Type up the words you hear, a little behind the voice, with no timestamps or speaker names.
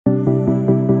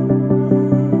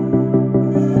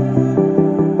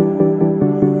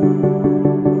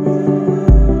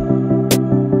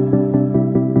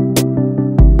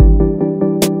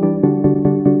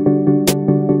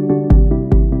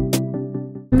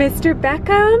Mr.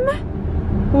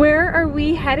 Beckham, where are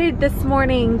we headed this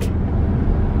morning?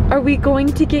 Are we going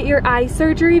to get your eye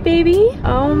surgery, baby?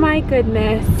 Oh my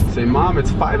goodness. Say, Mom, it's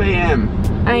 5 a.m.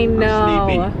 I know.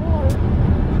 I'm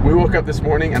sleepy. We woke up this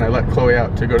morning and I let Chloe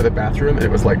out to go to the bathroom and it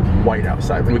was like white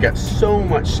outside. And we got so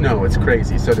much snow, it's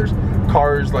crazy. So there's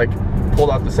cars like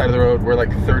pulled off the side of the road. We're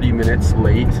like 30 minutes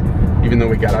late, even though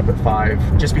we got up at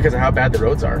 5, just because of how bad the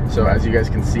roads are. So as you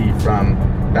guys can see from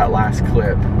that last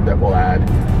clip that we'll add,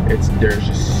 there's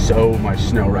just so much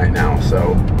snow right now.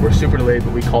 So we're super delayed,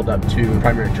 but we called up to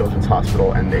Primary Children's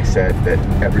Hospital and they said that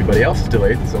everybody else is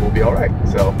delayed, so we'll be all right.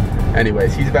 So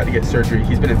anyways, he's about to get surgery.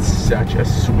 He's been in such a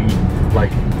sweet,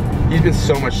 like, he's been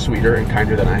so much sweeter and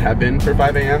kinder than I have been for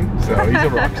 5 a.m. So he's a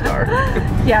rock star.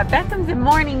 Yeah, Beckham's a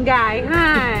morning guy,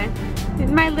 huh?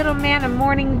 Is my little man a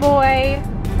morning boy?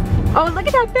 Oh, look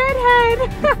at that bed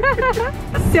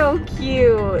head. So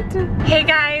cute. Hey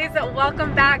guys,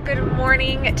 welcome back. Good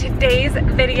morning. Today's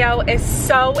video is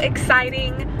so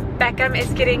exciting. Beckham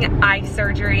is getting eye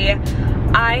surgery.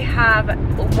 I have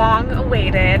long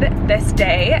awaited this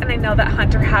day, and I know that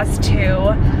Hunter has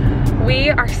too. We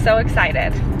are so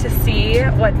excited to see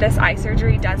what this eye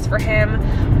surgery does for him.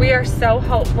 We are so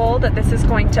hopeful that this is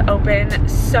going to open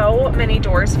so many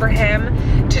doors for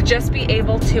him to just be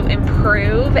able to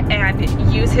improve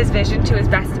and use his vision to his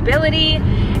best ability.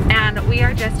 And we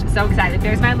are just so excited.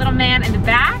 There's my little man in the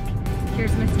back.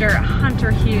 Here's Mr.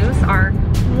 Hunter Hughes, our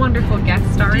wonderful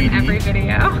guest star in every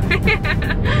video.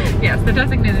 Yes, the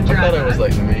designated driver. I thought I was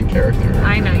like the main character.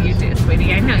 I know you do,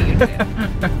 sweetie. I know you do.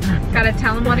 Gotta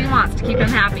tell him what he wants to keep him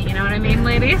happy, you know what I mean,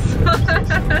 ladies?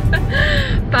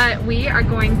 But we are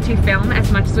going to film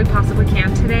as much as we possibly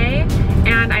can today.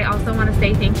 And I also want to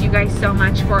say thank you guys so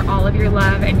much for all of your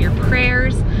love and your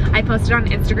prayers. I posted on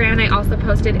Instagram. I also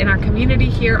posted in our community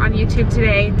here on YouTube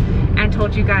today and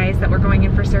told you guys that we're going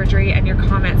in for surgery, and your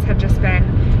comments have just been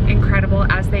incredible,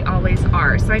 as they always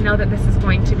are. So I know that this is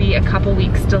going to be a couple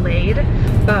weeks delayed,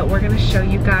 but we're gonna show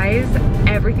you guys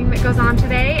everything that goes on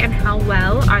today and how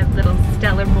well our little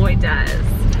stellar boy does.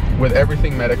 With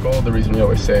everything medical, the reason we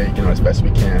always say, you know, as best we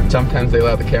can. Sometimes they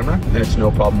allow the camera and it's no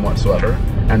problem whatsoever,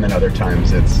 and then other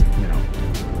times it's, you know,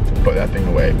 put that thing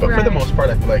away. But for the most part,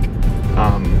 I feel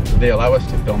like they allow us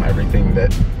to film everything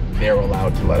that they're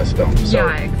allowed to let us film. So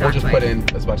yeah, exactly. We'll just put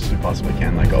in as much as we possibly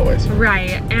can, like always.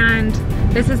 Right, and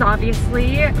this is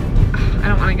obviously, I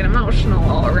don't want to get emotional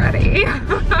already,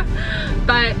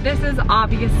 but this is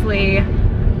obviously a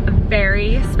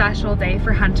very special day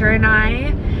for Hunter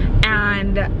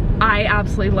and I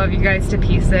absolutely love you guys to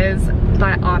pieces,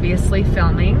 but obviously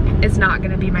filming is not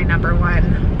going to be my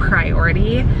 #1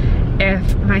 priority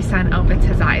if my son opens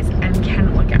his eyes and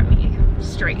can look at me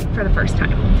straight for the first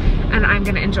time. And I'm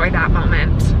gonna enjoy that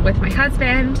moment with my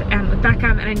husband and with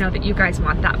Beckham, and I know that you guys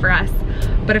want that for us.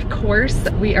 But of course,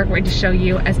 we are going to show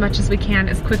you as much as we can,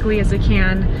 as quickly as we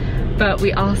can, but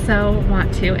we also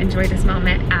want to enjoy this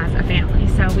moment as a family.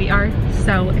 So we are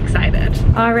so excited.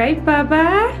 All right,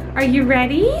 Bubba, are you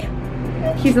ready?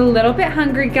 He's a little bit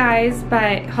hungry, guys,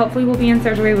 but hopefully we'll be in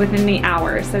surgery within the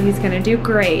hour, so he's gonna do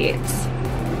great.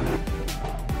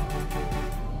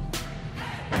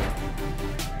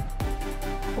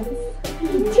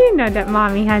 Do you know that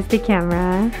mommy has the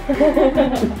camera?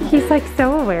 He's like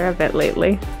so aware of it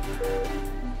lately.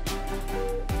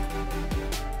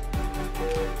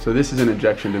 So this is an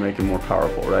injection to make him more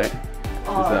powerful, right?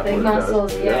 Oh, big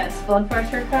muscles, yes. Yeah. Blood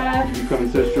pressure cuff. You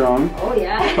coming so strong? Oh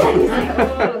yeah. He's like,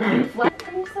 oh, why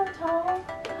are you so tall?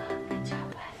 Good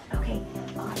job, bud. Okay,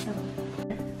 awesome.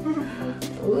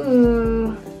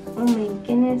 Ooh. Oh my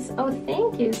goodness. Oh,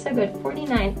 thank you. So good.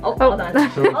 49. Oh, hold on.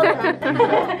 Hold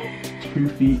on. 2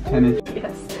 feet 10 inches.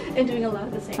 Yes. And doing a lot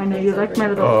of the same. I know you like my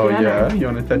little piano. Yeah, you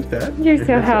want to touch that? You're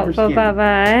so helpful,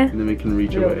 Bubba. And then we can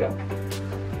reach away.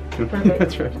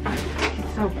 That's right.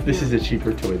 So this is a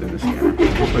cheaper toy than the scanner.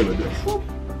 We'll play with this. We're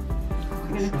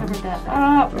gonna cover that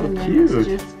up, and then cute. it's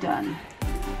just done.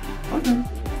 Okay.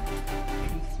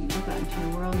 You got into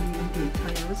your world, and you didn't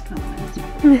tell you it was coming.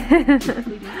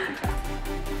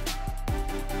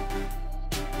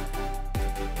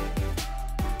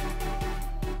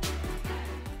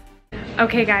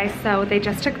 Okay guys, so they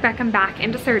just took Beckham back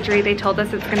into surgery. They told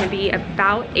us it's gonna be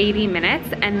about 80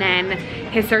 minutes, and then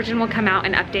his surgeon will come out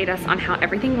and update us on how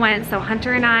everything went. So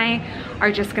Hunter and I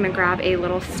are just gonna grab a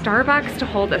little Starbucks to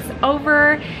hold us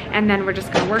over, and then we're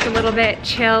just gonna work a little bit,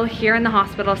 chill here in the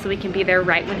hospital so we can be there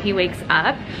right when he wakes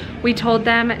up. We told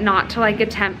them not to like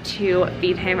attempt to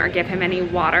feed him or give him any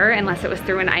water unless it was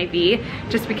through an IV,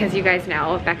 just because you guys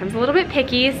know Beckham's a little bit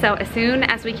picky. So as soon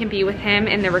as we can be with him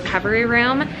in the recovery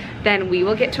room, then we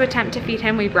will get to attempt to feed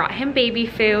him. We brought him baby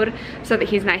food so that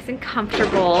he's nice and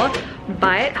comfortable,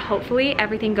 but hopefully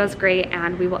everything goes great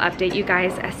and we will update you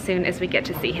guys as soon as we get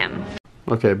to see him.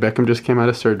 Okay, Beckham just came out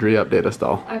of surgery. Update us,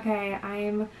 doll. Okay,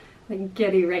 I'm like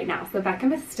giddy right now. So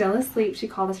Beckham is still asleep. She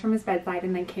called us from his bedside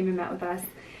and then came and met with us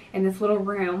in this little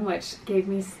room, which gave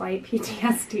me slight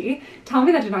PTSD. Tell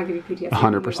me that did not give you PTSD.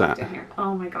 100%.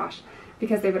 Oh my gosh.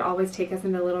 Because they would always take us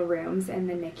into little rooms in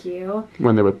the NICU.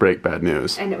 When they would break bad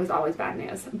news. And it was always bad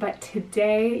news. But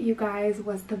today, you guys,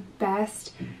 was the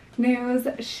best news.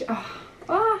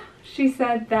 She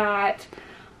said that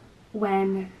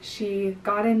when she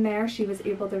got in there, she was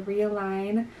able to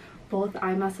realign both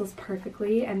eye muscles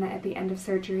perfectly, and that at the end of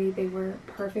surgery, they were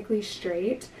perfectly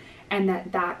straight. And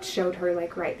that showed her,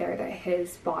 like, right there that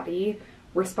his body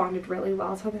responded really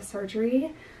well to the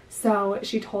surgery. So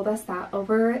she told us that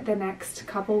over the next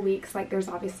couple weeks, like, there's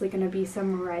obviously going to be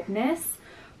some redness,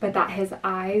 but that his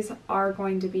eyes are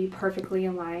going to be perfectly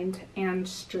aligned and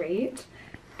straight.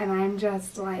 And I'm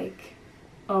just like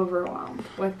overwhelmed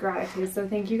with gratitude. So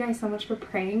thank you guys so much for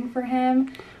praying for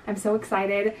him. I'm so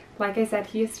excited. Like I said,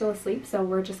 he is still asleep, so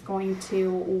we're just going to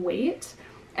wait.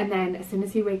 And then as soon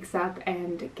as he wakes up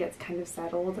and gets kind of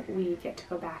settled, we get to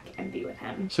go back and be with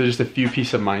him. So just a few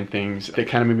peace of mind things that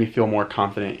kind of made me feel more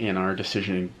confident in our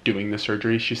decision in doing the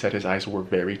surgery. She said his eyes were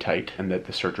very tight and that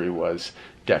the surgery was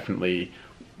definitely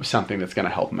something that's going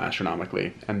to help him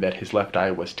astronomically, and that his left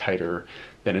eye was tighter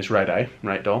than his right eye,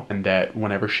 right, doll? And that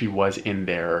whenever she was in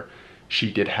there,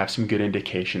 she did have some good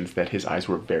indications that his eyes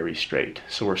were very straight.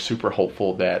 So we're super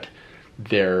hopeful that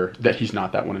he's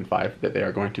not that 1 in 5, that they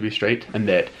are going to be straight, and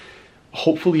that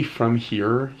hopefully from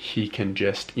here he can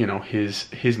just, you know,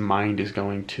 his mind is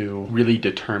going to really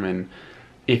determine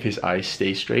if his eyes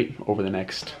stay straight over the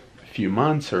next few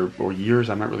months or years.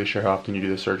 I'm not really sure how often you do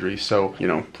the surgery, so, you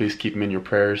know, please keep him in your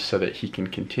prayers so that he can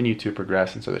continue to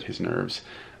progress and so that his nerves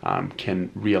can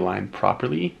realign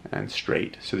properly and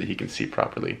straight so that he can see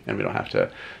properly, and we don't have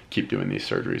to keep doing these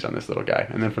surgeries on this little guy.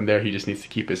 And then from there, he just needs to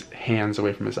keep his hands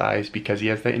away from his eyes because he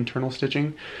has that internal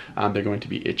stitching. They're going to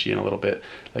be itchy and a little bit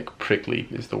like prickly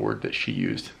is the word that she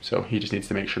used. So he just needs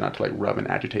to make sure not to like rub and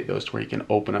agitate those to where he can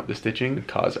open up the stitching and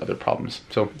cause other problems.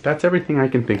 So that's everything I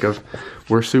can think of.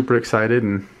 We're super excited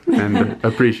and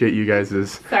appreciate you guys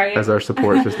as our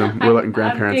support system. We're letting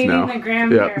grandparents know. The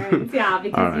grandparents, yep. Yeah,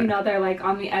 because right. You know, they're like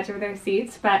on the edge of their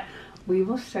seats, but we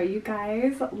will show you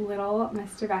guys little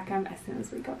Mr. Beckham as soon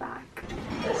as we go back.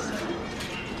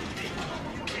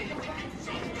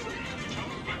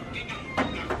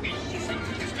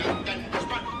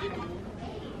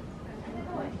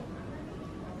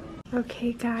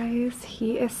 Okay guys,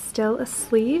 he is still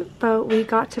asleep, but we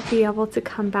got to be able to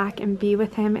come back and be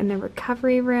with him in the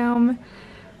recovery room.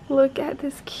 Look at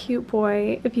this cute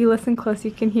boy. If you listen close,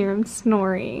 you can hear him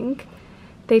snoring.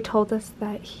 They told us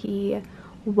that he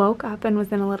woke up and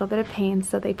was in a little bit of pain,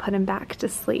 so they put him back to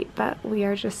sleep, but we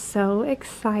are just so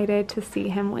excited to see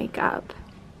him wake up.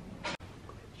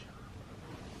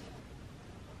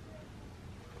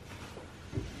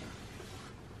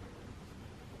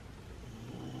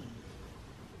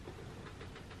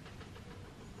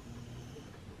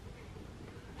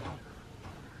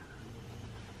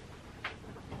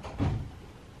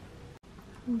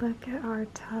 Look at our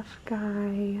tough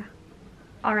guy.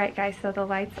 Alright guys, so the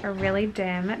lights are really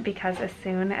dim because as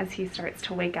soon as he starts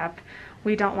to wake up,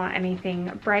 we don't want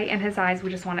anything bright in his eyes. We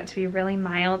just want it to be really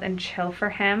mild and chill for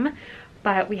him.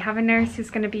 But we have a nurse who's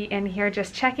going to be in here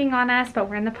just checking on us, but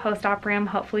we're in the post-op room.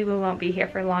 Hopefully we won't be here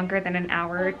for longer than an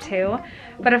hour or two.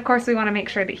 But of course we want to make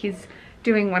sure that he's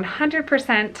doing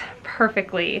 100%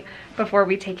 perfectly before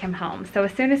we take him home. So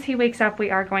as soon as he wakes up,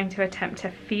 we are going to attempt to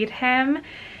feed him.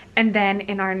 And then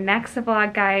in our next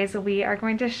vlog, guys, we are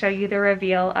going to show you the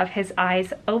reveal of his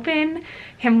eyes open,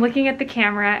 him looking at the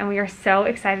camera, and we are so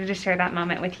excited to share that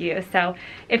moment with you. So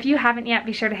if you haven't yet,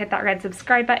 be sure to hit that red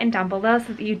subscribe button down below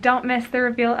so that you don't miss the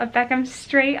reveal of Beckham's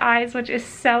straight eyes, which is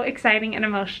so exciting and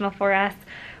emotional for us.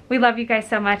 We love you guys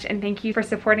so much, and thank you for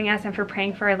supporting us and for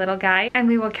praying for our little guy. And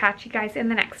we will catch you guys in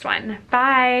the next one.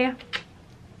 Bye!